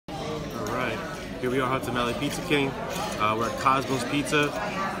Here we are, Hudson Pizza King. We're at Cosmos Pizza.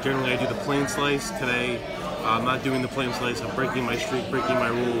 Generally I do the plain slice. Today I'm not doing the plain slice. I'm breaking my streak, breaking my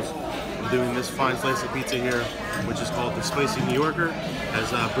rules. I'm doing this fine slice of pizza here, which is called the Spicy New Yorker. Has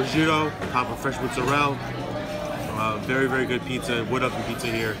prosciutto, top of fresh mozzarella. Very, very good pizza, wood oven pizza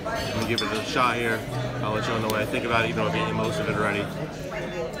here. I'm gonna give it a shot here. I'll let you know what I think about it, even though I've eaten most of it already.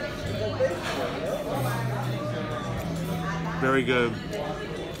 Very good.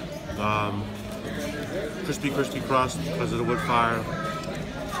 Crispy crust because of the wood fire.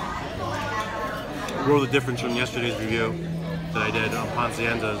 World of difference from yesterday's review that I did on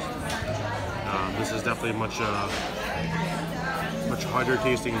Ponzienza's. This is definitely much harder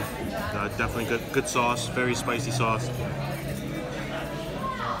tasting. Definitely good sauce, very spicy sauce.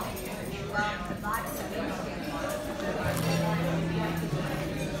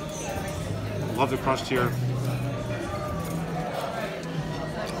 Love the crust here.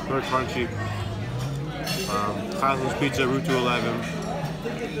 Very crunchy. Cosmos Pizza, Route 211.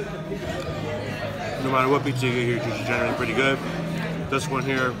 No matter what pizza you get here, it's usually generally pretty good. This one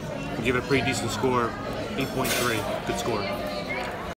here, I give it a pretty decent score, 8.3, good score.